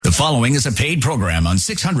following is a paid program on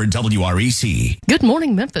 600 WREC. Good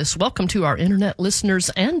morning, Memphis. Welcome to our internet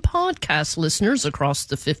listeners and podcast listeners across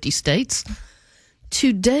the 50 states.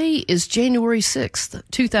 Today is January 6th,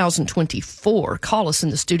 2024. Call us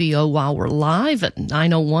in the studio while we're live at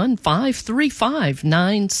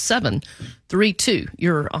 901-535-9732.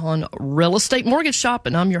 You're on Real Estate Mortgage Shop,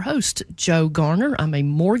 and I'm your host, Joe Garner. I'm a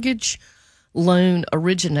mortgage loan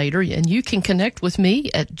originator, and you can connect with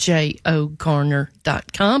me at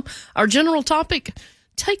jogarner.com. Our general topic,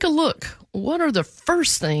 take a look. What are the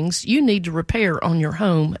first things you need to repair on your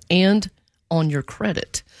home and on your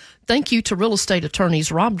credit? Thank you to real estate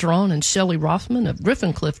attorneys Rob Drawn and Shelley Rothman of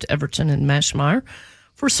Griffincliff, Everton, and Mashmeyer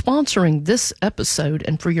for sponsoring this episode.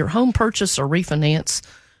 And for your home purchase or refinance,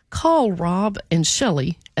 call Rob and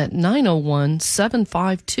Shelley at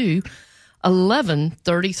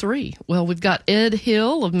 901-752-1133. Well, we've got Ed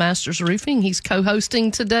Hill of Masters Roofing. He's co-hosting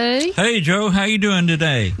today. Hey, Joe. How you doing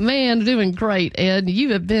today? Man, doing great, Ed.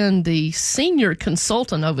 You have been the senior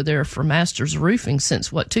consultant over there for Masters Roofing since,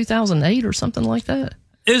 2008 or something like that?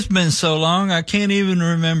 It's been so long, I can't even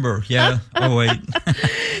remember. Yeah. Oh, wait.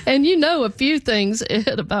 And you know a few things,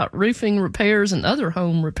 Ed, about roofing repairs and other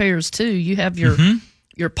home repairs, too. You have your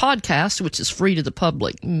podcast, which is free to the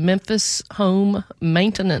public, Memphis Home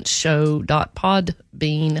Maintenance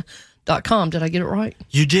Show.podbean.com. Did I get it right?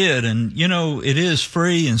 You did. And, you know, it is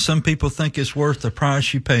free, and some people think it's worth the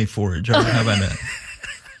price you pay for it, Joe. How about that?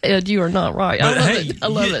 Ed, you are not right. But I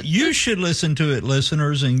love it. You should listen to it,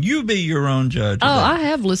 listeners, and you be your own judge. Oh, I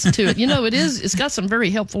have listened to it. You know, it's got some very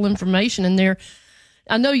helpful information in there.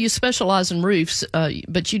 I know you specialize in roofs,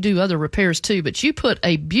 but you do other repairs too. But you put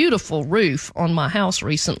a beautiful roof on my house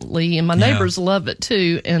recently, and my neighbors love it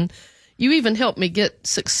too. And you even helped me get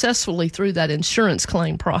successfully through that insurance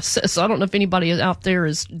claim process. I don't know if anybody out there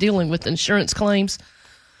is dealing with insurance claims,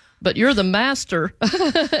 but you're the master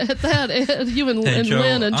at that, Ed. You and Joe,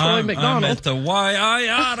 Lynn and Troy McDonald. I'm at the why I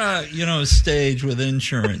oughta, stage with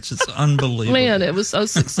insurance. It's unbelievable. Man, it was so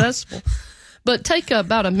successful. But take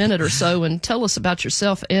about a minute or so and tell us about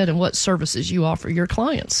yourself, Ed, and what services you offer your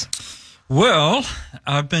clients. Well,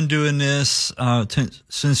 I've been doing this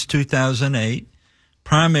since 2008.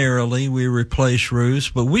 Primarily, we replace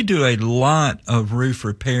roofs, but we do a lot of roof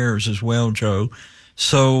repairs as well, Joe.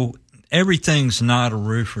 So everything's not a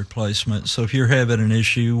roof replacement. So if you're having an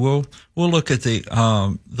issue, we'll look at the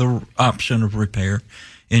option of repair.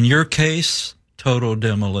 In your case, total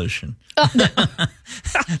demolition.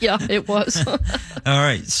 Yeah, it was. All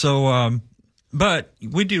right. So, but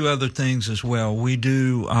we do other things as well. We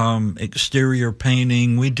do exterior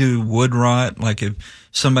painting. We do wood rot, like if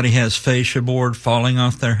somebody has fascia board falling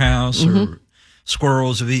off their house or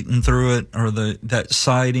squirrels have eaten through it, or that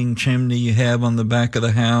siding chimney you have on the back of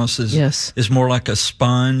the house is more like a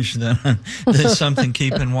sponge than something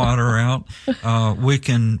keeping water out. We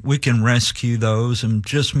can rescue those and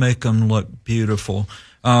just make them look beautiful.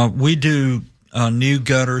 We do new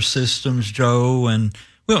gutter systems, Joe, and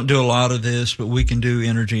we don't do a lot of this, but we can do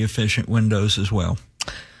energy efficient windows as well.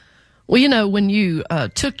 Well, you know, when you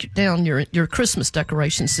took down your Christmas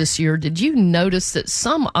decorations this year, did you notice that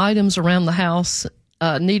some items around the house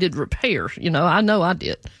needed repair? You know I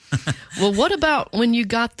did. Well, what about when you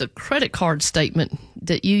got the credit card statement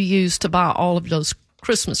that you used to buy all of those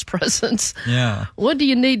Christmas presents? Yeah. What do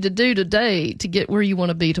you need to do today to get where you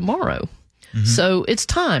want to be tomorrow? So it's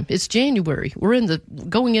time. It's January. We're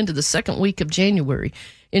going into the second week of January.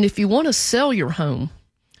 And if you want to sell your home,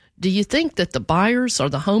 do you think that the buyers or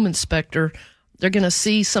the home inspector, they're going to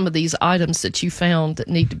see some of these items that you found that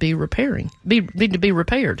need to be repaired?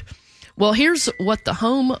 Well, here's what the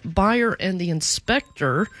home buyer and the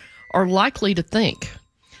inspector are likely to think.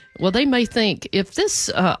 Well, they may think, if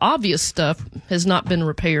this obvious stuff has not been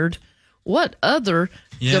repaired, what other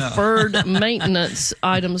deferred maintenance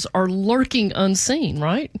items are lurking unseen,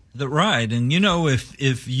 right? Right. And,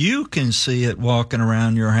 if you can see it walking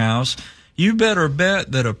around your house, you better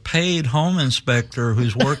bet that a paid home inspector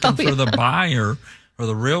who's working for the buyer or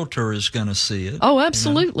the realtor is going to see it. Oh,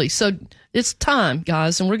 absolutely. So it's time,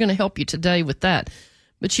 guys, and we're going to help you today with that.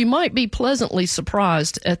 But you might be pleasantly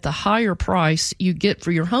surprised at the higher price you get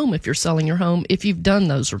for your home if you're selling your home, if you've done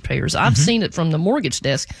those repairs. I've seen it from the mortgage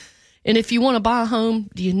desk. And if you want to buy a home,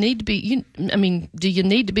 do you need to be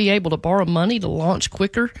able to borrow money to launch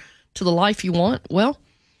quicker to the life you want? Well,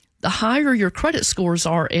 the higher your credit scores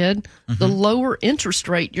are, Ed, the lower interest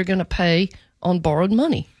rate you're going to pay on borrowed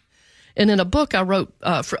money. And in a book I wrote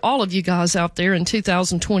for all of you guys out there in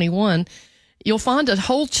 2021, you'll find a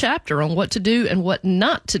whole chapter on what to do and what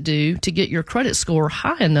not to do to get your credit score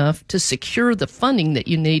high enough to secure the funding that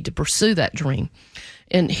you need to pursue that dream.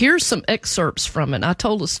 And here's some excerpts from it. I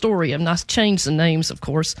told a story, and I changed the names, of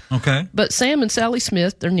course. Okay. But Sam and Sally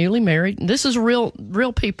Smith, they're newly married. This is real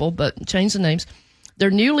people, but changed the names.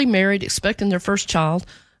 They're newly married, expecting their first child,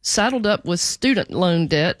 saddled up with student loan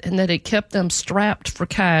debt, and that it kept them strapped for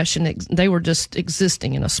cash, and they were just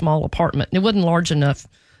existing in a small apartment. And it wasn't large enough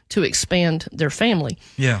to expand their family.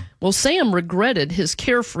 Yeah. Well, Sam regretted his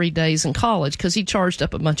carefree days in college because he charged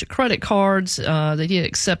up a bunch of credit cards that he had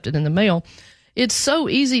accepted in the mail. It's so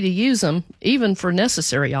easy to use them, even for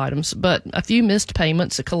necessary items, but a few missed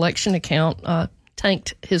payments, a collection account,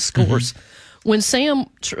 tanked his scores. When Sam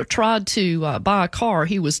tried to buy a car,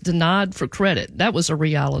 he was denied for credit. That was a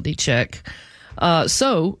reality check.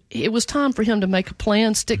 So it was time for him to make a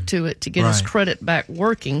plan, stick to it, to get his credit back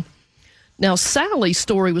working. Now, Sally's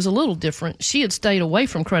story was a little different. She had stayed away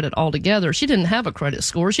from credit altogether. She didn't have a credit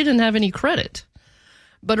score. She didn't have any credit.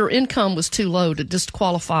 But her income was too low to just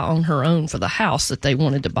qualify on her own for the house that they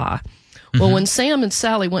wanted to buy. Well, when Sam and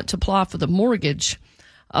Sally went to apply for the mortgage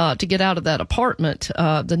to get out of that apartment,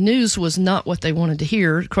 the news was not what they wanted to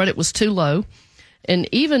hear. Credit was too low. And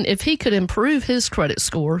even if he could improve his credit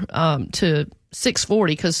score to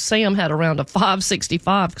 640, because Sam had around a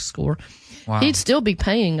 565 score, he'd still be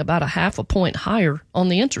paying about a half a point higher on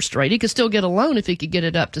the interest rate. He could still get a loan if he could get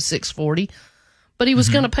it up to 640. But he was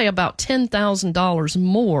going to pay about $10,000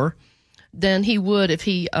 more than he would if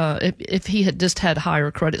he had just had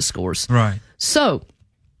higher credit scores. Right. So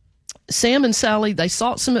Sam and Sally, they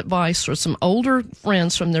sought some advice from some older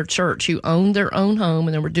friends from their church who owned their own home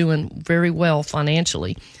and they were doing very well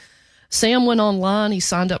financially. Sam went online. He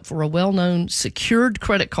signed up for a well-known secured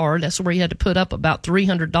credit card. That's where he had to put up about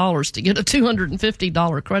 $300 to get a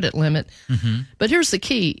 $250 credit limit. But here's the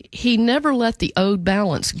key. He never let the owed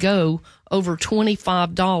balance go over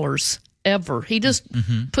 $25 ever. He just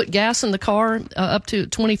put gas in the car up to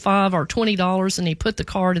 $25 or $20, and he put the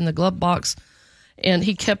card in the glove box, and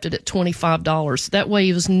he kept it at $25. That way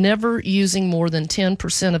he was never using more than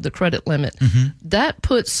 10% of the credit limit. That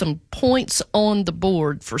put some points on the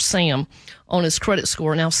board for Sam on his credit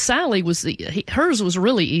score. Now, Sally, hers was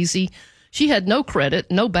really easy. She had no credit,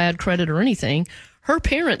 no bad credit or anything. Her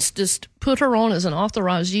parents just put her on as an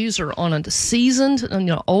authorized user on a seasoned,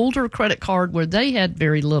 older credit card where they had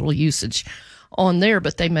very little usage on there,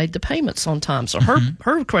 but they made the payments on time. So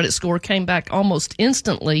her credit score came back almost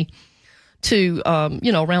instantly to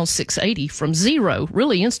around 680 from zero,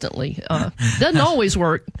 really instantly. Doesn't always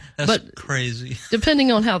work, but crazy.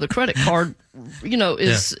 Depending on how the credit card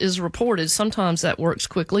is reported, sometimes that works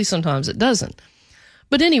quickly, sometimes it doesn't.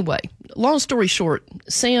 But anyway, long story short,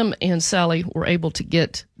 Sam and Sally were able to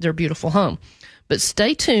get their beautiful home. But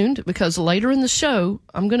stay tuned, because later in the show,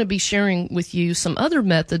 I'm going to be sharing with you some other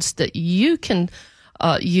methods that you can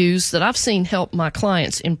use that I've seen help my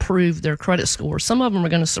clients improve their credit score. Some of them are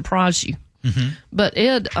going to surprise you. But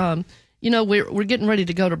Ed, we're getting ready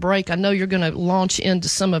to go to break. I know you're going to launch into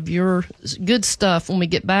some of your good stuff when we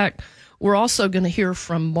get back. We're also going to hear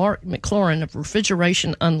from Mark McLaurin of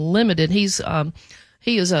Refrigeration Unlimited. He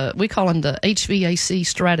is we call him the HVAC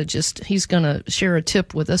strategist. He's going to share a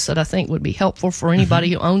tip with us that I think would be helpful for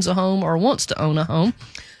anybody who owns a home or wants to own a home.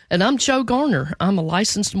 And I'm Joe Garner. I'm a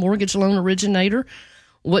licensed mortgage loan originator.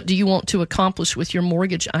 What do you want to accomplish with your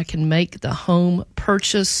mortgage? I can make the home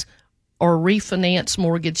purchase or refinance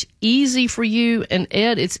mortgage easy for you. And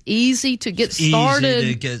Ed, it's easy to get started.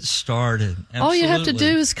 Easy to get started. Absolutely. All you have to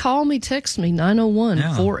do is call me, text me,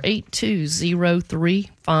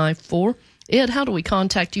 901-482-0354. Ed, how do we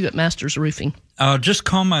contact you at Masters Roofing? Just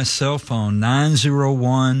call my cell phone,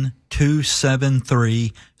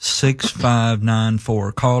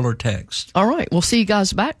 901-273-6594. Call or text. All right. We'll see you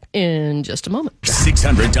guys back in just a moment.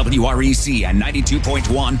 600 WREC and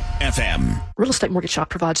 92.1 FM. Real Estate Mortgage Shop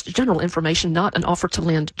provides general information, not an offer to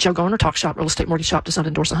lend. Joe Garner, Talk Shop. Real Estate Mortgage Shop does not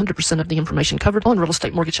endorse 100% of the information covered on Real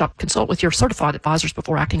Estate Mortgage Shop. Consult with your certified advisors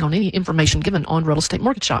before acting on any information given on Real Estate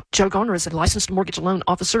Mortgage Shop. Joe Garner is a licensed mortgage loan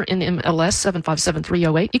officer, NMLS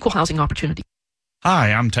 757308, Equal Housing Opportunity.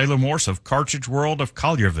 Hi, I'm Taylor Morse of Cartridge World of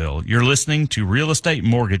Collierville. You're listening to Real Estate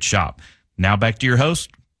Mortgage Shop. Now back to your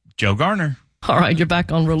host, Joe Garner. All right, you're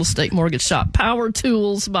back on Real Estate Mortgage Shop. Power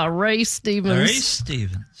Tools by Ray Stevens. Ray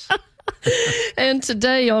Stevens. And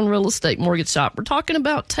today on Real Estate Mortgage Shop, we're talking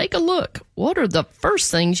about take a look. What are the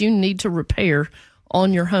first things you need to repair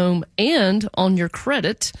on your home and on your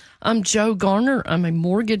credit? I'm Joe Garner. I'm a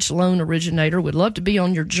mortgage loan originator. Would love to be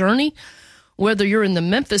on your journey, whether you're in the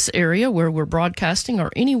Memphis area where we're broadcasting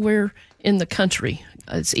or anywhere in the country.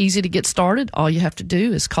 It's easy to get started. All you have to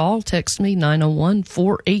do is call, text me,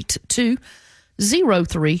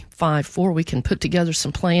 901-482-0354. We can put together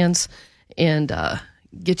some plans and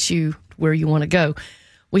get you where you want to go.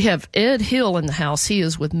 We have Ed Hill in the house. He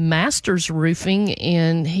is with Masters Roofing,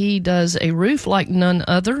 and he does a roof like none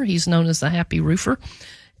other. He's known as the Happy Roofer.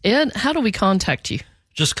 Ed, how do we contact you?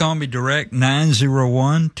 Just call me direct,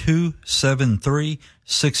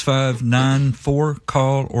 901-273-6594.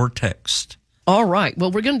 Call or text. All right.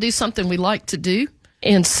 Well, we're going to do something we like to do.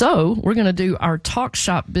 And so we're going to do our Talk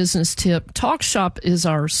Shop business tip. Talk Shop is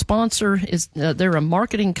our sponsor. They're a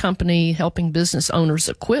marketing company helping business owners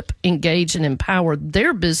equip, engage, and empower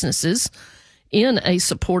their businesses in a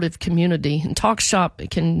supportive community. And Talk Shop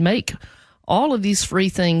can make all of these free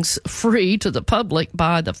things free to the public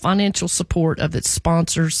by the financial support of its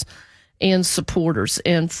sponsors and supporters.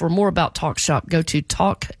 And for more about Talk Shop, go to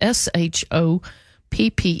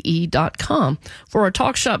TalkShopPPE.com. For our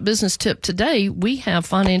Talk Shop business tip today, we have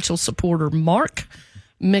financial supporter Mark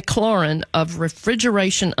McLaurin of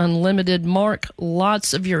Refrigeration Unlimited. Mark,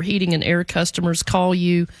 lots of your heating and air customers call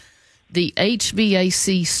you the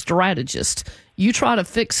HVAC strategist. You try to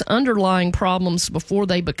fix underlying problems before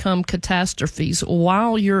they become catastrophes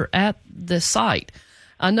while you're at the site.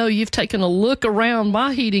 I know you've taken a look around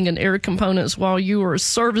my heating and air components while you were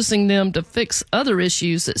servicing them to fix other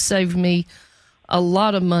issues that saved me a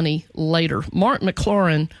lot of money later. Mark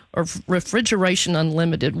McLaurin of Refrigeration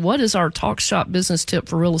Unlimited. What is our Talk Shop business tip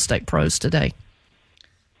for real estate pros today?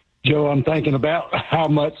 Joe, I'm thinking about how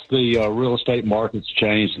much the real estate market's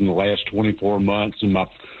changed in the last 24 months, and my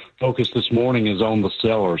focus this morning is on the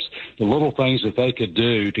sellers. The little things that they could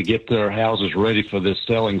do to get their houses ready for this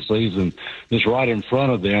selling season that's right in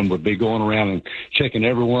front of them would be going around and checking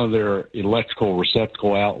every one of their electrical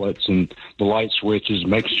receptacle outlets and the light switches,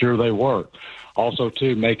 making sure they work. Also,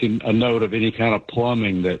 too, making a note of any kind of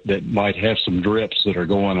plumbing that might have some drips that are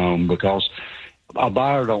going on, because a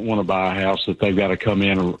buyer don't want to buy a house that they've got to come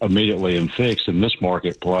in immediately and fix in this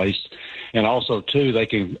marketplace. And also, too, they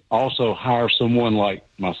can also hire someone like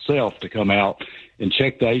myself to come out and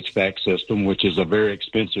check the HVAC system, which is a very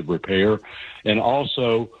expensive repair, and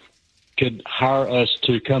also could hire us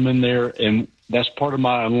to come in there, and that's part of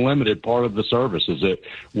my unlimited part of the service, is that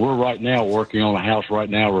we're right now working on a house right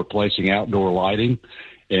now, replacing outdoor lighting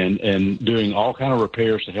and doing all kind of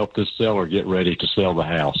repairs to help this seller get ready to sell the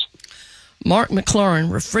house. Mark McLaurin,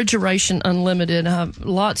 Refrigeration Unlimited.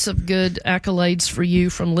 Lots of good accolades for you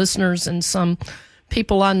from listeners and some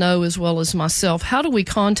people I know as well as myself. How do we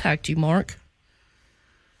contact you, Mark?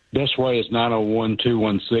 Best way is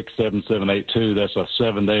 901-216-7782. That's a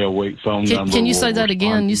 7-day-a-week phone number. Can you say that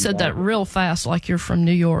again? You said that real fast like you're from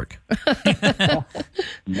New York.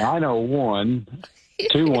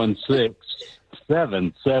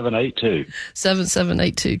 901-216-7782.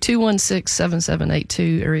 7782.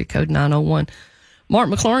 216-7782, area code 901. Mark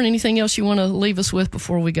McLaurin, anything else you want to leave us with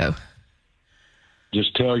before we go?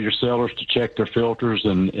 Just tell your sellers to check their filters,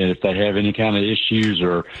 and if they have any kind of issues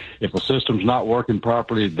or if the system's not working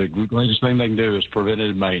properly, the greatest thing they can do is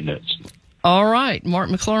preventative maintenance. All right. Mark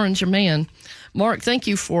McLaurin's your man. Mark, thank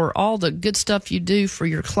you for all the good stuff you do for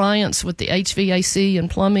your clients with the HVAC and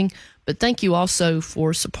plumbing, but thank you also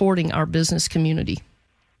for supporting our business community.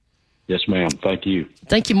 Yes, ma'am. Thank you.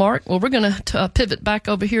 Thank you, Mark. Well, we're going to pivot back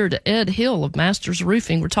over here to Ed Hill of Masters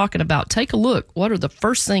Roofing. We're talking about take a look. What are the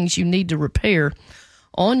first things you need to repair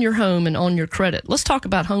on your home and on your credit? Let's talk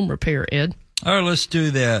about home repair, Ed. All right, let's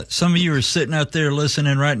do that. Some of you are sitting out there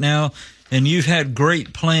listening right now, and you've had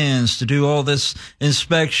great plans to do all this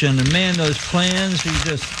inspection. And, man, those plans, you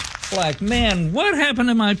just like, man, what happened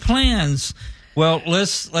to my plans? Well,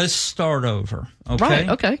 let's start over, okay? Right,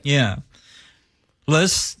 okay. Yeah.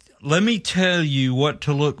 Let me tell you what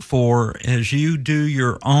to look for as you do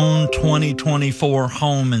your own 2024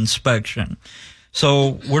 home inspection.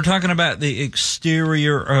 So we're talking about the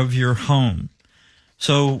exterior of your home.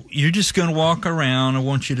 So you're just going to walk around. I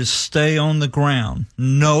want you to stay on the ground.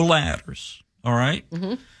 No ladders. All right?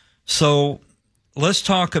 Mm-hmm. So let's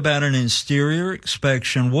talk about an exterior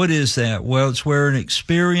inspection. What is that? Well, it's where an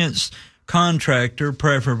experienced contractor,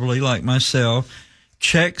 preferably like myself,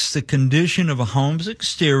 checks the condition of a home's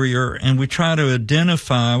exterior, and we try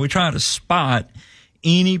to spot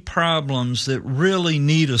any problems that really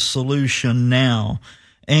need a solution now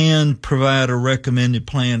and provide a recommended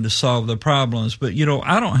plan to solve the problems. But,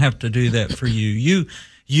 I don't have to do that for you.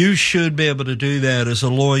 You should be able to do that as a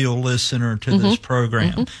loyal listener to this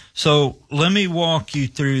program. Mm-hmm. So let me walk you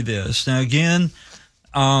through this. Now, again,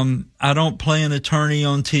 I don't play an attorney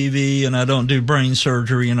on TV, and I don't do brain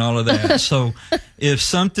surgery and all of that. So if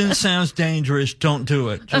something sounds dangerous, don't do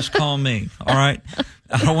it. Just call me. All right.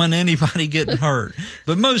 I don't want anybody getting hurt.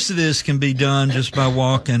 But most of this can be done just by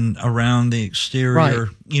walking around the exterior, right,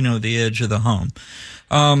 the edge of the home.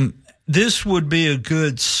 this would be a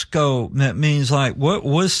good scope. That means like,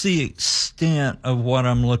 what's the extent of what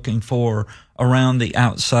I'm looking for around the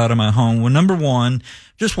outside of my home? Well, number one,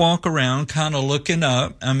 just walk around kind of looking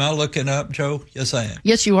up. Am I looking up, Joe? Yes, I am.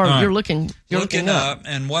 Yes, you are. All right. You're looking up.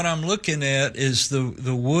 And what I'm looking at is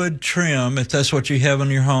the wood trim, if that's what you have in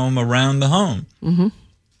your home, around the home. Mm-hmm.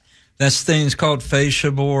 That's things called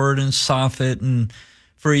fascia board and soffit and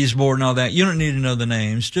freeze board and all that. You don't need to know the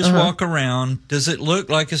names. Just walk around. Does it look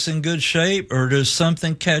like it's in good shape, or does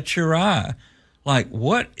something catch your eye? Like,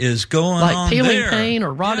 what is going on there? Like peeling paint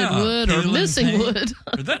or rotted wood or missing wood.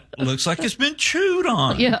 Or that looks like it's been chewed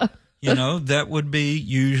on. Yeah. You know, that would be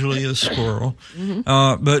usually a squirrel.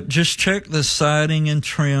 But just check the siding and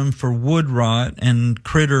trim for wood rot and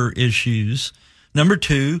critter issues. Number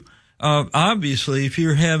two, obviously, if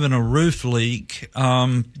you're having a roof leak,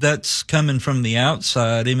 that's coming from the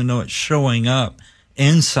outside, even though it's showing up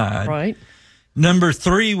inside. Right. Number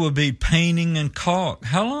three would be painting and caulk.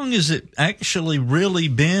 How long has it actually really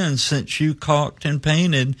been since you caulked and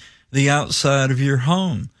painted the outside of your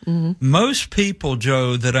home? Most people,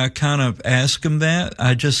 Joe, that I kind of ask them that,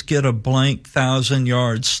 I just get a blank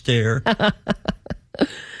 1,000-yard stare.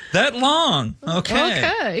 That long.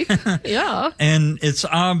 Okay. Yeah. And it's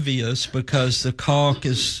obvious because the caulk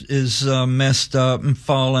is messed up and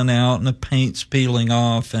falling out and the paint's peeling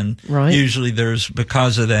off. And usually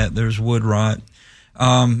because of that, there's wood rot.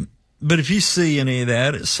 But if you see any of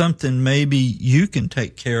that, it's something maybe you can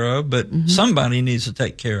take care of, but somebody needs to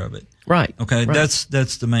take care of it. Right. Okay. Right.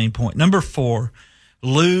 That's the main point. Number four,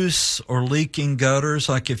 loose or leaking gutters.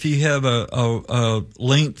 Like if you have a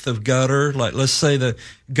length of gutter, like let's say the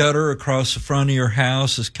gutter across the front of your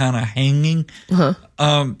house is kind of hanging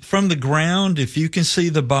from the ground. If you can see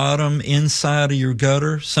the bottom inside of your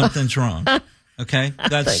gutter, something's wrong. Okay.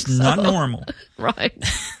 That's not normal. Right.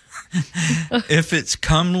 If it's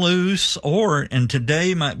come loose, and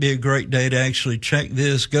today might be a great day to actually check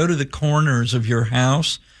this, go to the corners of your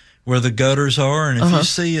house where the gutters are, and if you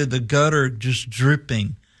see the gutter just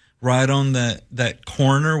dripping right on that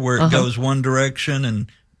corner where it goes one direction and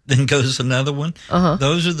then goes another one,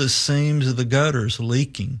 those are the seams of the gutters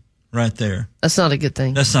leaking right there. That's not a good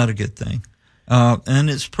thing. That's not a good thing. And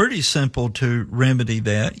it's pretty simple to remedy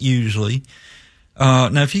that usually.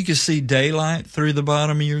 Now, if you can see daylight through the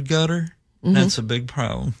bottom of your gutter, that's a big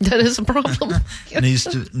problem. That is a problem.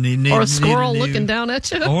 Or a squirrel looking down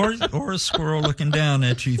at you. Or a squirrel looking down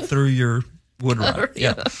at you through your wood rot.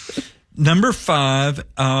 Yeah. Number five,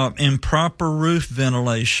 improper roof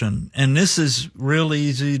ventilation. And this is real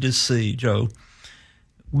easy to see, Joe,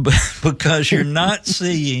 because you're not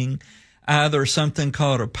seeing either something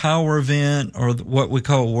called a power vent or what we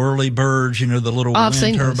call whirlybirds, the little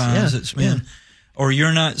wind turbines that spin. Or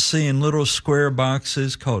you're not seeing little square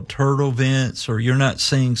boxes called turtle vents, or you're not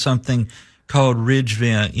seeing something called ridge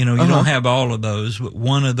vent. You don't have all of those, but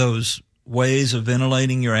one of those ways of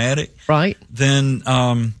ventilating your attic. Right. Then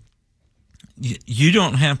you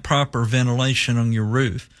don't have proper ventilation on your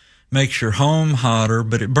roof. Makes your home hotter,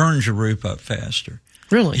 but it burns your roof up faster.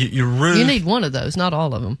 Really? Your roof. You need one of those, not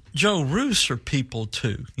all of them. Joe, roofs are people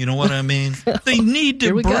too. You know what I mean? They need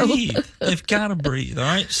to breathe. They've got to breathe. All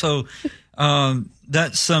right. So,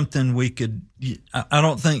 that's something we could, I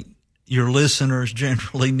don't think your listeners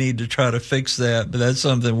generally need to try to fix that, but that's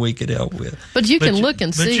something we could help with. But you can look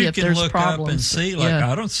and see if there's problems. But you can look up and see,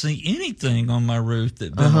 I don't see anything on my roof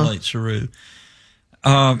that ventilates the roof.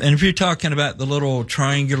 And if you're talking about the little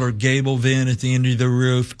triangular gable vent at the end of the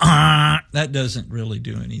roof, that doesn't really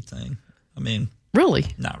do anything. I mean, really?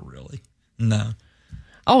 Not really. No.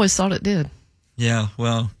 I always thought it did. Yeah,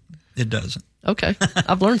 well, it doesn't. Okay.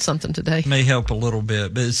 I've learned something today. May help a little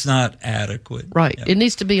bit, but it's not adequate. Right. Yeah. It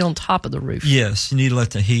needs to be on top of the roof. Yes. You need to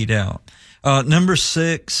let the heat out. Number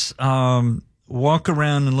six, walk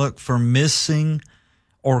around and look for missing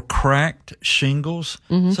or cracked shingles.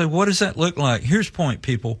 So what does that look like? Here's the point,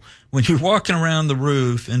 people. When you're walking around the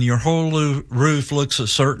roof and your whole roof looks a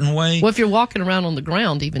certain way. Well, if you're walking around on the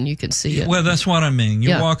ground, even you can see it. Well, that's what I mean.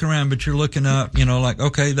 You're walking around, but you're looking up, like,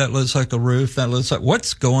 okay, that looks like a roof. That looks like,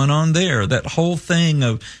 what's going on there? That whole thing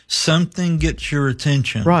of something gets your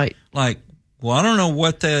attention. Right. Like, well, I don't know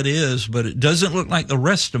what that is, but it doesn't look like the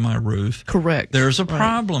rest of my roof. Correct. There's a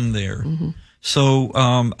problem there. So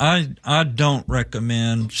I don't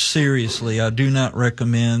recommend, seriously, I do not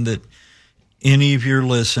recommend that any of your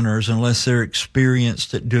listeners, unless they're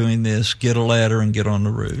experienced at doing this, get a ladder and get on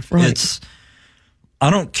the roof. Right.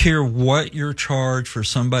 I don't care what you're charged for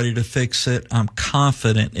somebody to fix it. I'm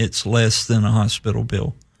confident it's less than a hospital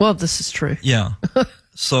bill. Well, this is true. Yeah.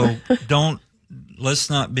 So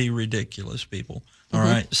let's not be ridiculous, people. All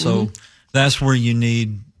right. So that's where you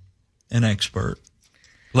need an expert.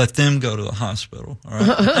 Let them go to the hospital. All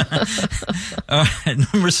right. All right.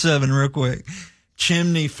 Number 7, real quick.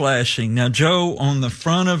 Chimney flashing. Now, Joe, on the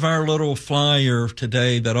front of our little flyer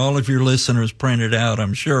today that all of your listeners printed out,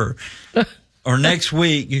 I'm sure, or next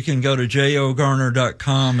week, you can go to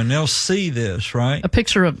jogarner.com and they'll see this, right? A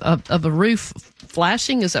picture of a roof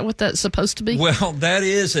flashing? Is that what that's supposed to be? Well, that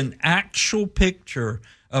is an actual picture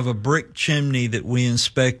of a brick chimney that we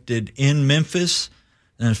inspected in Memphis.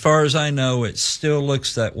 And as far as I know, it still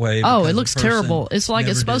looks that way. Oh, it looks terrible. It's like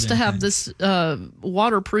it's supposed to have this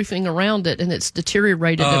waterproofing around it, and it's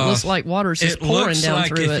deteriorated. It looks like water's just pouring down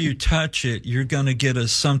through it. It looks like if you touch it, you're going to get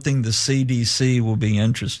something the CDC will be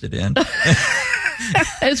interested in.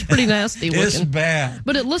 It's pretty nasty looking. It's bad.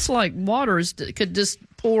 But it looks like water could just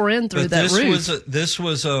pour in through that roof. This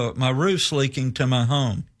was my roof's leaking to my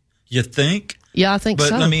home. You think? Yeah, I think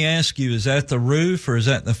so. But let me ask you, is that the roof or is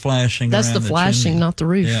that the flashing? That's around the flashing, chimney? not the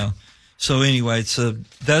roof. Yeah. So anyway,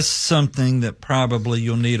 that's something that probably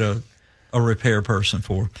you'll need a repair person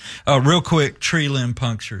for. Real quick, tree limb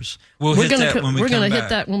punctures. We're going to hit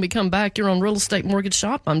that when we come back. You're on Real Estate Mortgage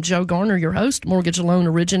Shop. I'm Joe Garner, your host, mortgage loan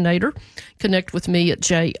originator. Connect with me at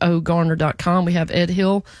jogarner.com. We have Ed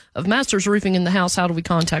Hill of Masters Roofing in the house. How do we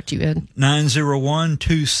contact you, Ed?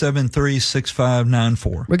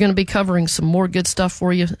 901-273-6594. We're going to be covering some more good stuff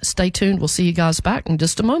for you. Stay tuned. We'll see you guys back in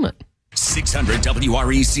just a moment. 600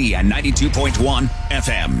 WREC and 92.1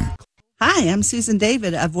 FM. Hi, I'm Susan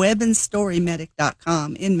David of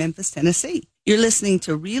WebandStoryMedic.com in Memphis, Tennessee. You're listening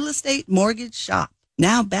to Real Estate Mortgage Shop.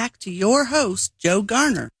 Now back to your host, Joe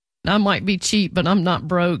Garner. I might be cheap, but I'm not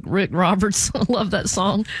broke. Rick Roberts. I love that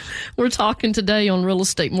song. We're talking today on Real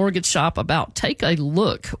Estate Mortgage Shop about take a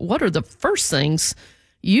look. What are the first things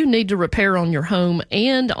you need to repair on your home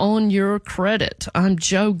and on your credit? I'm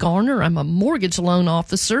Joe Garner. I'm a mortgage loan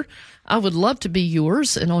officer. I would love to be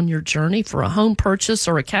yours and on your journey for a home purchase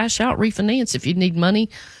or a cash out refinance. If you need money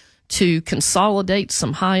to consolidate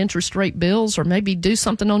some high interest rate bills or maybe do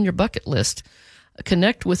something on your bucket list,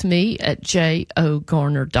 connect with me at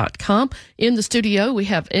jogarner.com. In the studio, we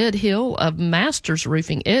have Ed Hill of Masters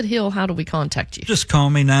Roofing. Ed Hill, how do we contact you? Just call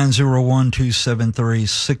me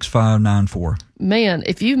 901-273-6594. Man,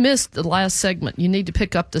 if you missed the last segment, you need to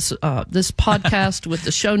pick up this podcast with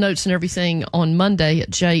the show notes and everything on Monday at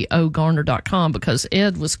jogarner.com, because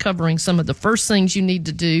Ed was covering some of the first things you need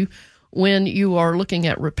to do when you are looking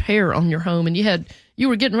at repair on your home. And you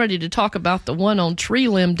were getting ready to talk about the one on tree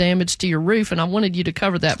limb damage to your roof, and I wanted you to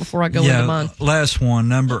cover that before I go into mine. Last one,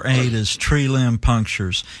 number 8, is tree limb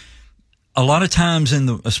punctures. A lot of times,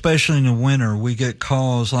 especially in the winter, we get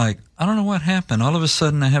calls like, I don't know what happened. All of a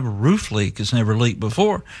sudden, I have a roof leak. It's never leaked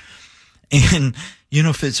before. And,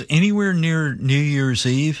 if it's anywhere near New Year's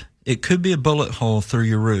Eve, it could be a bullet hole through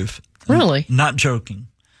your roof. Really? I'm not joking.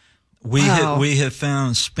 We have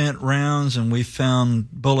found spent rounds, and we found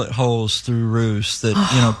bullet holes through roofs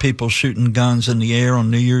that, people shooting guns in the air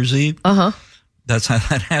on New Year's Eve. Uh-huh. That's how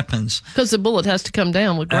that happens. Because the bullet has to come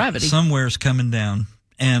down with gravity. Somewhere's coming down.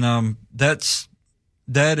 And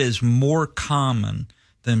that is more common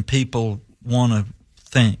than people want to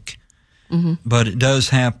think. Mm-hmm. But it does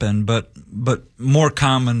happen. But more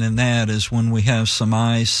common than that is when we have some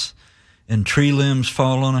ice and tree limbs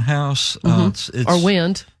fall on a house. Mm-hmm. Or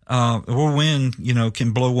wind. Or wind,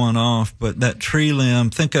 can blow one off. But that tree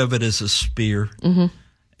limb, think of it as a spear. Mm-hmm.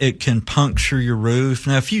 It can puncture your roof.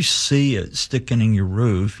 Now, if you see it sticking in your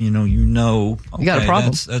roof, okay, you got a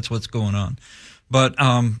problem. That's what's going on. But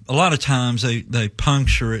a lot of times they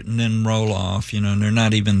puncture it and then roll off, and they're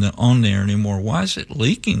not even on there anymore. Why is it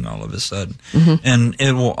leaking all of a sudden? Mm-hmm. And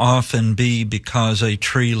it will often be because a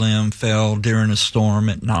tree limb fell during a storm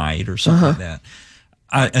at night or something like that.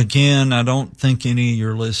 I don't think any of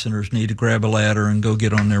your listeners need to grab a ladder and go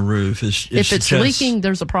get on their roof. If it's leaking,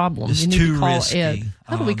 there's a problem. It's you need too to call risky. Ed.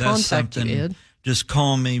 How do we contact you, Ed? Just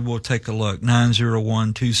call me. We'll take a look.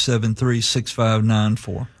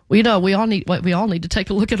 901-273-6594. Well, we all need to take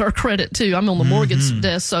a look at our credit too. I'm on the mortgage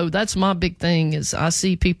desk, so that's my big thing. Is I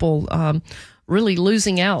see people really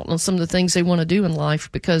losing out on some of the things they want to do in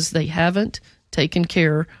life because they haven't taken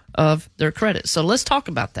care of their credit. So let's talk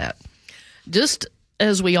about that. Just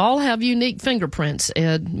as we all have unique fingerprints,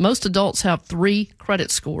 Ed, most adults have 3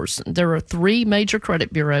 credit scores. There are 3 major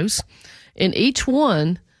credit bureaus, and each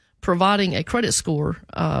one providing a credit score,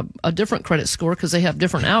 a different credit score because they have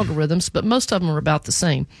different algorithms, but most of them are about the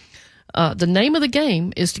same. The name of the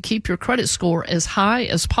game is to keep your credit score as high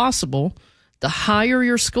as possible. The higher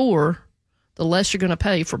your score, the less you're going to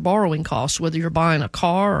pay for borrowing costs, whether you're buying a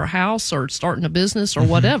car or a house or starting a business or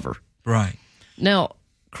whatever. Right. Now,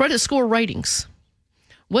 credit score ratings.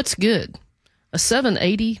 What's good? A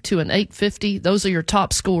 780 to an 850, those are your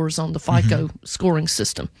top scores on the FICO scoring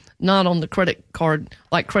system, not on the credit card,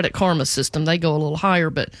 like Credit Karma system. They go a little higher,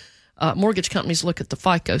 but mortgage companies look at the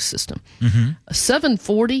FICO system. A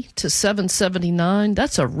 740 to 779,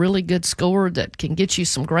 that's a really good score that can get you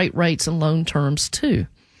some great rates and loan terms too.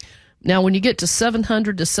 Now, when you get to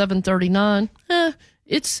 700 to 739,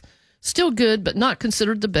 it's still good, but not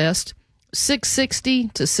considered the best. 660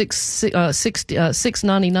 to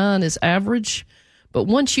 699 is average. But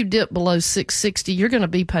once you dip below 660, you're going to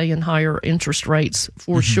be paying higher interest rates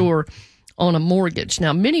for sure on a mortgage.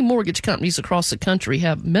 Now, many mortgage companies across the country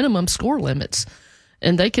have minimum score limits,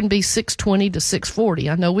 and they can be 620 to 640.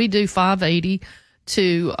 I know we do 580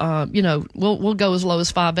 to, we'll go as low as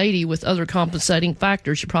 580 with other compensating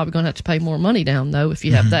factors. You're probably going to have to pay more money down, though, if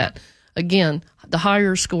you have that. Again, the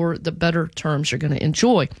higher score, the better terms you're going to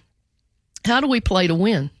enjoy. How do we play to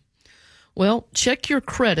win? Well, check your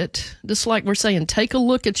credit. Just like we're saying, take a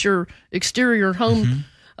look at your exterior of your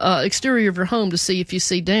home to see if you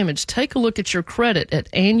see damage. Take a look at your credit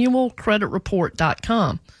at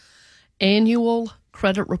annualcreditreport.com.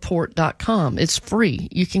 Annualcreditreport.com. It's free.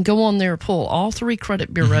 You can go on there, pull all 3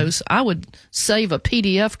 credit bureaus. I would save a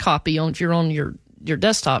PDF copy if you're on your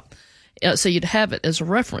desktop, so you'd have it as a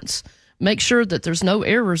reference. Make sure that there's no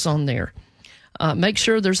errors on there. Make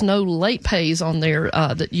sure there's no late pays on there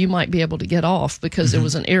that you might be able to get off because there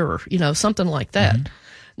was an error, something like that.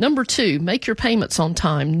 Number 2, make your payments on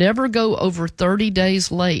time. Never go over 30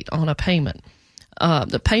 days late on a payment.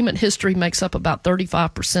 The payment history makes up about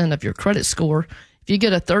 35% of your credit score. If you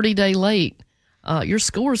get a 30-day late, your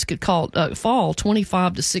scores could fall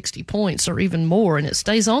 25 to 60 points or even more, and it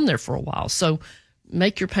stays on there for a while. So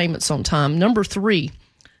make your payments on time. Number 3,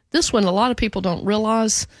 this one a lot of people don't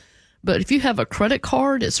realize, but if you have a credit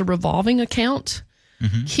card, it's a revolving account.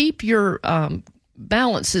 Keep your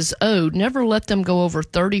balances owed. Never let them go over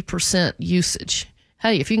 30% usage.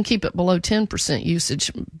 Hey, if you can keep it below 10%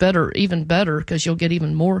 usage, even better, because you'll get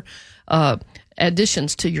even more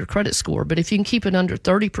additions to your credit score. But if you can keep it under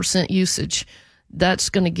 30% usage, that's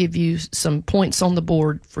going to give you some points on the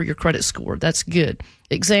board for your credit score. That's good.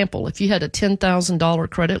 Example, if you had a $10,000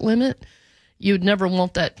 credit limit, you'd never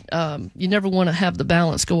want that. You never want to have the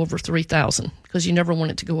balance go over $3,000 because you never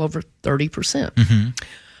want it to go over 30%.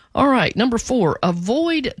 All right, number 4,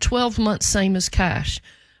 avoid 12 months same as cash.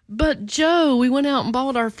 But Joe, we went out and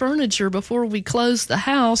bought our furniture before we closed the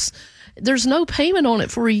house. There's no payment on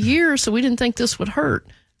it for a year, so we didn't think this would hurt.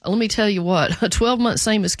 Let me tell you what, a 12 months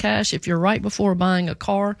same as cash, if you're right before buying a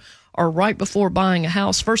car or right before buying a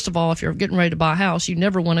house. First of all, if you're getting ready to buy a house, you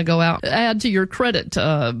never want to go out, add to your credit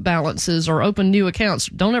balances or open new accounts.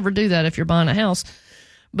 Don't ever do that if you're buying a house.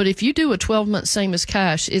 But if you do a 12-month same as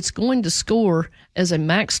cash, it's going to score as a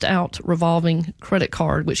maxed out revolving credit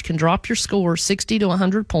card, which can drop your score 60 to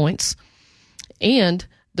 100 points. And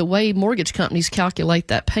the way mortgage companies calculate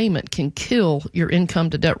that payment can kill your income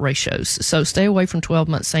to debt ratios. So stay away from 12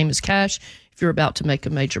 months same as cash if you're about to make a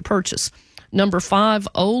major purchase. Number 5,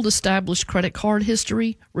 old established credit card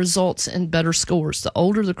history results in better scores. The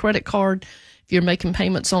older the credit card, if you're making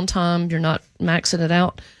payments on time, you're not maxing it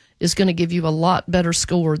out, is going to give you a lot better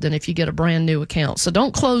score than if you get a brand new account. So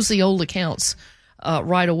don't close the old accounts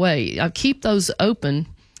right away. Keep those open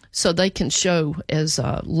so they can show as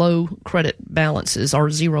low credit balances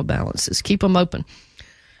or zero balances. Keep them open.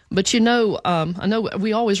 But I know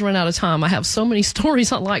we always run out of time. I have so many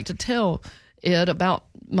stories I'd like to tell, Ed, about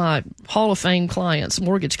my Hall of Fame clients,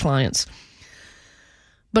 mortgage clients.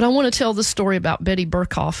 But I want to tell this story about Betty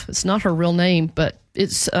Burkhoff. It's not her real name, but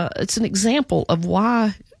it's an example of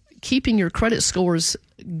why keeping your credit scores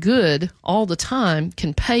good all the time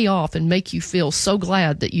can pay off and make you feel so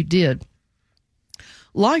glad that you did.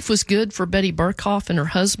 Life was good for Betty Burkhoff and her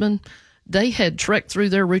husband. They had trekked through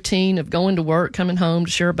their routine of going to work, coming home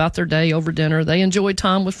to share about their day over dinner. They enjoyed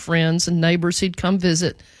time with friends and neighbors who'd come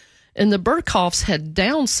visit. And the Burkhoffs had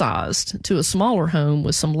downsized to a smaller home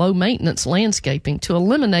with some low-maintenance landscaping to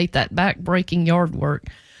eliminate that back-breaking yard work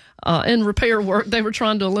and repair work. They were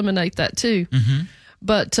trying to eliminate that too.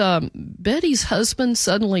 But Betty's husband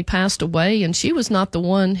suddenly passed away, and she was not the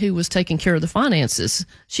one who was taking care of the finances.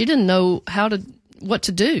 She didn't know what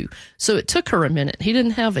to do. So it took her a minute. He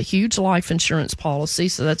didn't have a huge life insurance policy,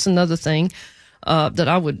 so that's another thing that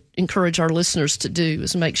I would encourage our listeners to do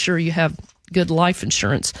is make sure you have good life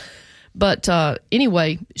insurance. But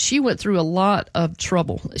anyway, she went through a lot of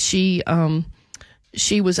trouble. She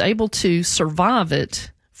was able to survive it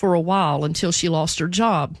for a while until she lost her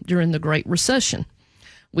job during the Great Recession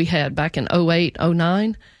we had back in 08,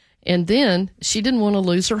 09. And then she didn't want to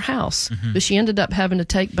lose her house, but she ended up having to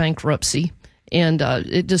take bankruptcy And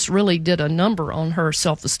it just really did a number on her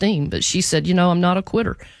self-esteem. But she said, I'm not a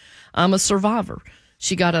quitter. I'm a survivor.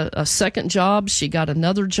 She got a second job. She got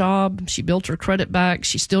another job. She built her credit back.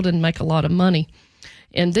 She still didn't make a lot of money.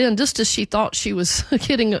 And then just as she thought she was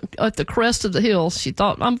getting at the crest of the hill, she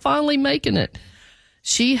thought, I'm finally making it.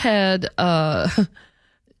 She had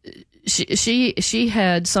she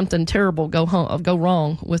had something terrible go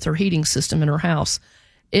wrong with her heating system in her house.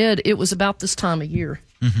 Ed, it was about this time of year.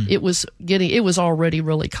 Mm-hmm. It was already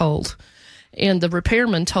really cold. And the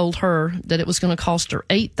repairman told her that it was going to cost her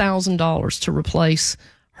 $8,000 to replace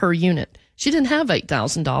her unit. She didn't have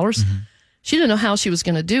 $8,000. Mm-hmm. She didn't know how she was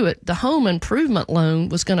going to do it. The home improvement loan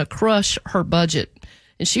was going to crush her budget.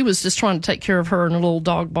 And she was just trying to take care of her and her little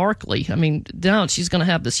dog, Barkley. I mean, now she's going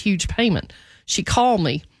to have this huge payment. She called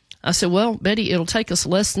me. I said, well, Betty, it'll take us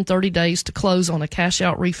less than 30 days to close on a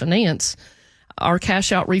cash-out refinance. Our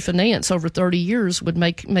cash-out refinance over 30 years would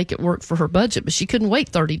make it work for her budget, but she couldn't wait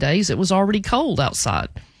 30 days. It was already cold outside.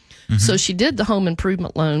 Mm-hmm. So she did the home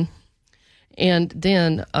improvement loan and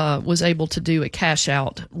then was able to do a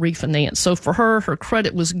cash-out refinance. So for her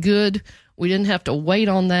credit was good. We didn't have to wait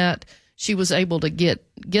on that. She was able to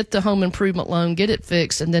get the home improvement loan, get it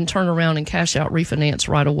fixed, and then turn around and cash out refinance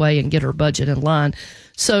right away and get her budget in line.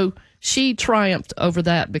 So she triumphed over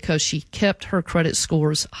that because she kept her credit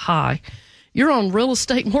scores high. You're on Real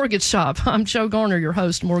Estate Mortgage Shop. I'm Joe Garner, your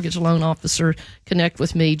host, mortgage loan officer. Connect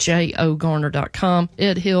with me, jogarner.com.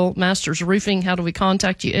 Ed Hill, Masters Roofing. How do we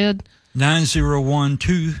contact you, Ed?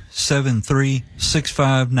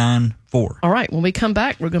 901-273-6594. All right. When we come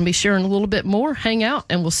back, we're going to be sharing a little bit more. Hang out,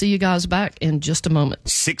 and we'll see you guys back in just a moment.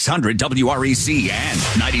 600 WREC and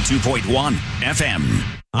 92.1 FM.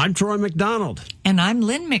 I'm Troy McDonald. And I'm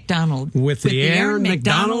Lynn McDonald. With the Aaron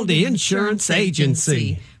McDonald Insurance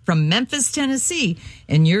Agency. From Memphis, Tennessee.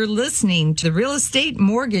 And you're listening to the Real Estate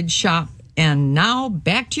Mortgage Shop. And now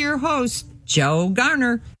back to your host, Joe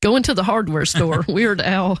Garner. Going to the hardware store, Weird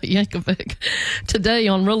Al Yankovic. Today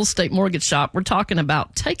on Real Estate Mortgage Shop, we're talking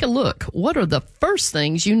about take a look. What are the first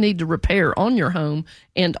things you need to repair on your home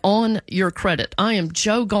and on your credit? I am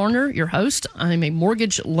Joe Garner, your host. I'm a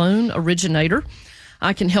mortgage loan originator.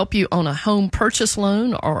 I can help you on a home purchase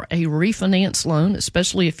loan or a refinance loan,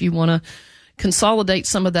 especially if you want to consolidate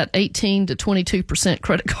some of that 18 to 22%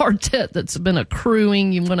 credit card debt that's been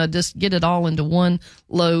accruing. You want to just get it all into one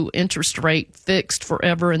low interest rate, fixed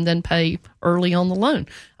forever, and then pay early on the loan.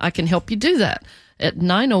 I can help you do that at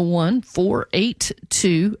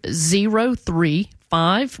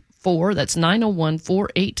 901-482-0354. That's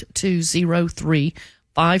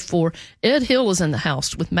 901-482-0354. Ed Hill is in the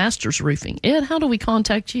house with Masters Roofing. Ed, how do we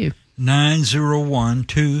contact you?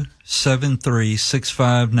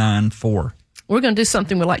 901-273-6594. We're going to do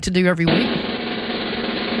something we like to do every week.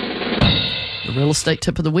 The real estate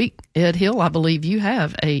tip of the week. Ed Hill, I believe you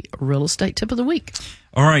have a real estate tip of the week.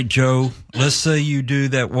 All right, Joe, let's say you do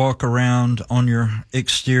that walk around on your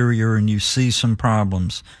exterior and you see some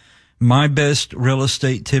problems. My best real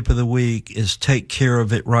estate tip of the week is take care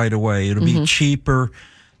of it right away. It'll be cheaper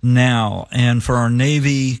now. And for our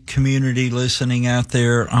Navy community listening out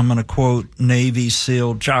there, I'm going to quote Navy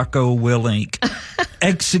SEAL Jocko Willink.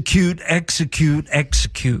 Execute, execute,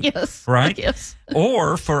 execute. Yes. Right? Yes.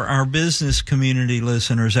 Or for our business community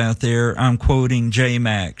listeners out there, I'm quoting J.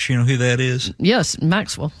 Max. You know who that is? Yes,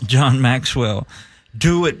 Maxwell. John Maxwell.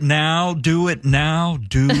 Do it now, do it now,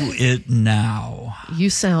 do it now. You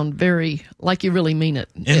sound very like you really mean it.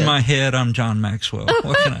 In my head, I'm John Maxwell.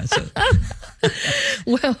 What can I say?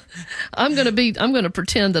 Well, I'm going to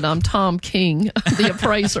pretend that I'm Tom King, the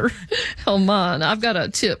appraiser on mine. I've got a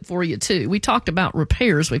tip for you too. We talked about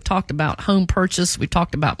repairs. We've talked about home purchase. We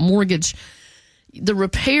talked about mortgage. The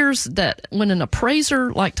repairs that when an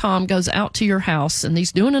appraiser like Tom goes out to your house and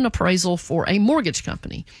he's doing an appraisal for a mortgage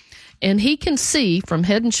company, and he can see from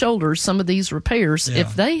head and shoulders some of these repairs,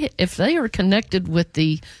 if they are connected with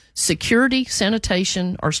the security,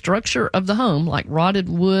 sanitation, or structure of the home, like rotted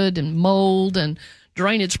wood and mold and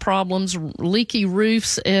drainage problems, leaky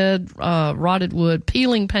roofs, rotted wood,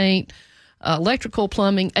 peeling paint, electrical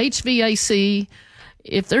plumbing, HVAC,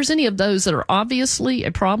 if there's any of those that are obviously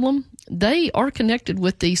a problem, they are connected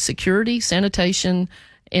with the security, sanitation,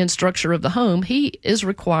 and structure of the home. He is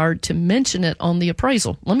required to mention it on the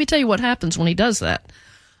appraisal. Let me tell you what happens when he does that.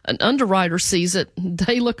 An underwriter sees it.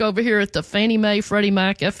 They look over here at the Fannie Mae, Freddie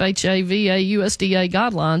Mac, FHA, VA, USDA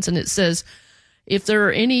guidelines, and it says if there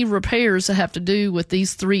are any repairs that have to do with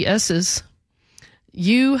these three S's,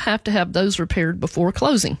 you have to have those repaired before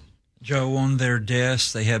closing. Joe, on their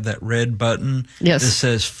desk, they have that red button that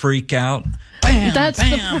says freak out. bam, That's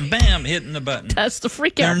bam, bam, hitting the button. That's the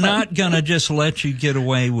freak out They're button. not going to just let you get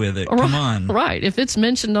away with it. Come on. Right. If it's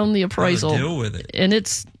mentioned on the appraisal, deal with it. and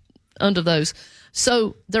it's under those.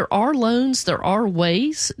 So there are loans, there are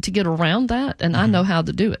ways to get around that, and I know how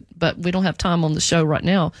to do it, but we don't have time on the show right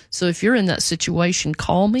now. So if you're in that situation,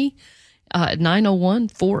 call me at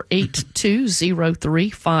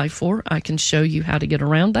 901-482-0354. I can show you how to get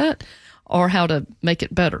around that or how to make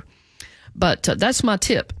it better. But that's my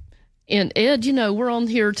tip. And Ed, you know, we're on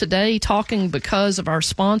here today talking because of our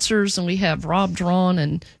sponsors, and we have Rob Drawn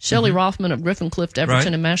and Shelley Rothman of Griffin Clift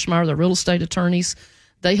Everton Right. and Mashmeyer, the real estate attorneys.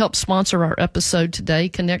 They help sponsor our episode today.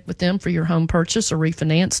 Connect with them for your home purchase or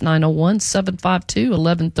refinance,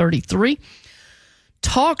 901-752-1133.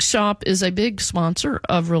 Talk Shop is a big sponsor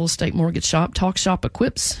of Real Estate Mortgage Shop. Talk Shop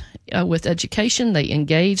equips with education. They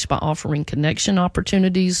engage by offering connection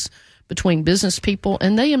opportunities between business people,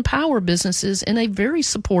 and they empower businesses in a very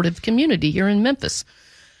supportive community here in Memphis.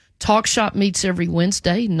 Talk Shop meets every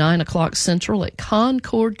Wednesday, 9 o'clock Central at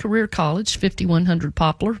Concord Career College, 5100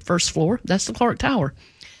 Poplar, first floor. That's the Clark Tower.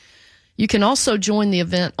 You can also join the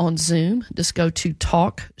event on Zoom. Just go to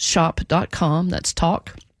talkshop.com. That's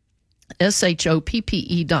talk,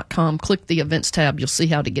 SHOPPE.com. Click the events tab. You'll see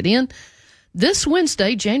how to get in. This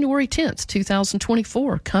Wednesday, January 10th,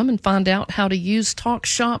 2024, come and find out how to use Talk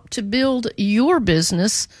Shop to build your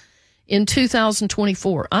business in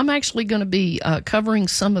 2024. I'm actually going to be covering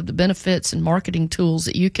some of the benefits and marketing tools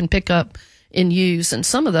that you can pick up and use, and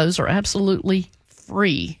some of those are absolutely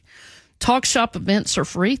free. Talk Shop events are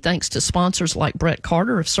free thanks to sponsors like Brett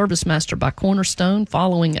Carter of Service Master by Cornerstone.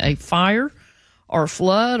 Following a fire or a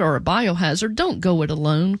flood or a biohazard, don't go it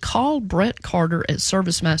alone. Call Brett Carter at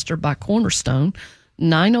Service Master by Cornerstone,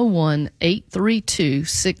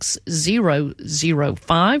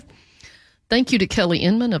 901-832-6005. Thank you to Kelly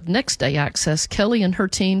Inman of Next Day Access. Kelly and her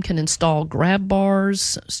team can install grab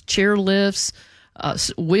bars, chair lifts,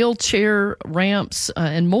 wheelchair ramps,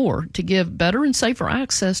 and more to give better and safer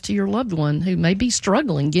access to your loved one who may be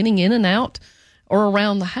struggling getting in and out or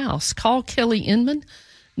around the house. Call Kelly Inman,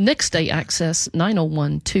 Next Day Access,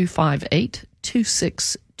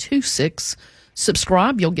 901-258-2626.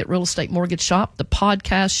 Subscribe. You'll get Real Estate Mortgage Shop, the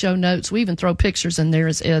podcast show notes. We even throw pictures in there,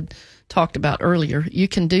 as Ed talked about earlier. You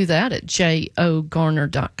can do that at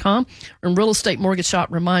jogarner.com. And Real Estate Mortgage Shop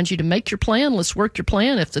reminds you to make your plan. Let's work your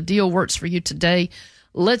plan. If the deal works for you today,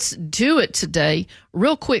 let's do it today.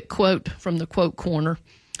 Real quick quote from the quote corner.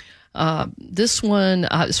 This one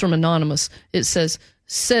is from Anonymous. It says,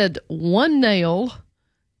 said one nail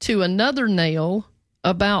to another nail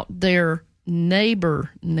about their neighbor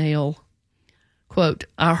nail. Quote,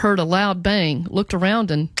 I heard a loud bang, looked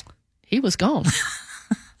around, and he was gone.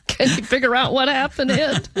 Can you figure out what happened,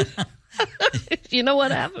 Ed? You know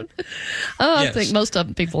what happened? I think most of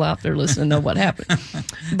the people out there listening know what happened.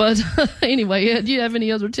 But anyway, Ed, do you have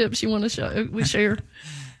any other tips you want to share?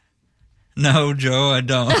 No, Joe, I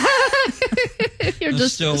don't. You're I'm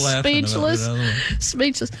just still laughing speechless. about it.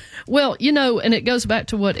 Speechless. Well, you know, and it goes back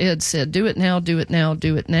to what Ed said. Do it now, do it now,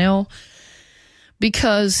 do it now.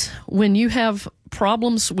 Because when you have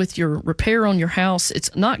problems with your repair on your house,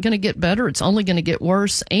 it's not going to get better. It's only going to get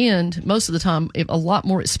worse. And most of the time, a lot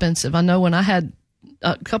more expensive. I know when I had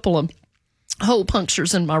a couple of hole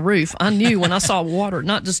punctures in my roof, I knew when I saw water,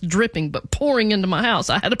 not just dripping, but pouring into my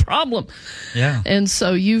house, I had a problem. Yeah. And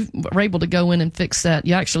so you were able to go in and fix that.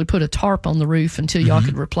 You actually put a tarp on the roof until y'all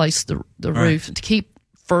could replace the roof to keep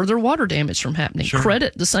further water damage from happening. Sure.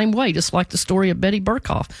 Credit the same way, just like the story of Betty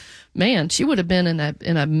Burkhoff. Man, she would have been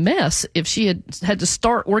in a mess if she had to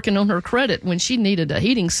start working on her credit when she needed a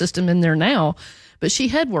heating system in there now. But she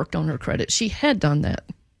had worked on her credit. She had done that.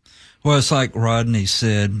 Well, it's like Rodney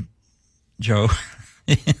said, Joe.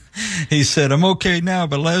 He said, I'm okay now,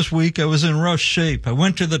 but last week I was in rough shape. I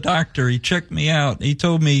went to the doctor. He checked me out. He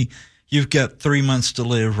told me, you've got 3 months to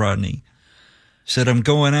live, Rodney. Said, I'm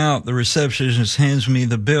going out. The receptionist hands me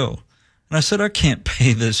the bill. And I said, I can't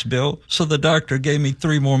pay this bill. So the doctor gave me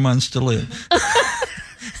 3 more months to live.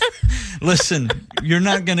 Listen, you're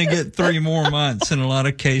not going to get 3 more months in a lot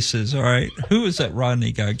of cases, all right? Who is that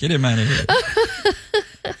Rodney guy? Get him out of here.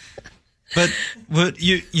 But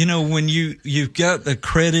you know, when you've got the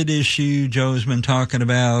credit issue Joe's been talking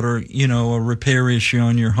about, or, you know, a repair issue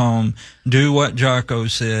on your home, do what Jocko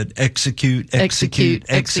said, execute.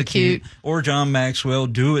 Or John Maxwell,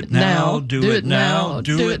 do it now, do it now.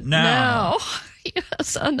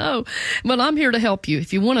 Yes, I know. But I'm here to help you.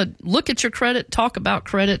 If you want to look at your credit, talk about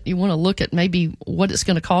credit, you want to look at maybe what it's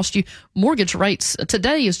going to cost you. Mortgage rates,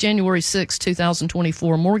 today is January 6,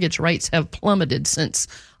 2024. Mortgage rates have plummeted since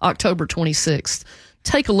October 26th.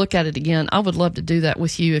 take a look at it again. I would love to do that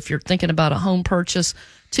with you if you're thinking about a home purchase.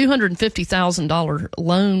 $250,000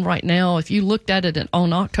 loan right now. If you looked at it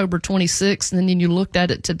on October 26th and then you looked at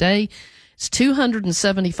it today, it's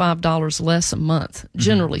 $275 less a month,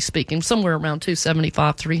 generally speaking, somewhere around $275,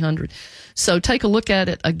 $300. So take a look at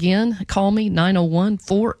it again. Call me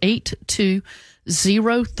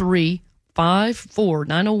 901-482-0354,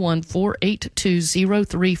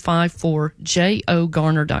 901-482-0354,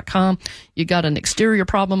 jogarner.com. You got an exterior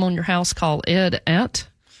problem on your house, call Ed at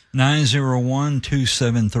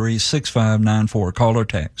 901-273-6594. Call or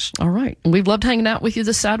text. All right. We've loved hanging out with you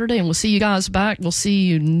this Saturday, and we'll see you guys back. We'll see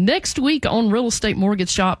you next week on Real Estate Mortgage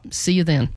Shop. See you then.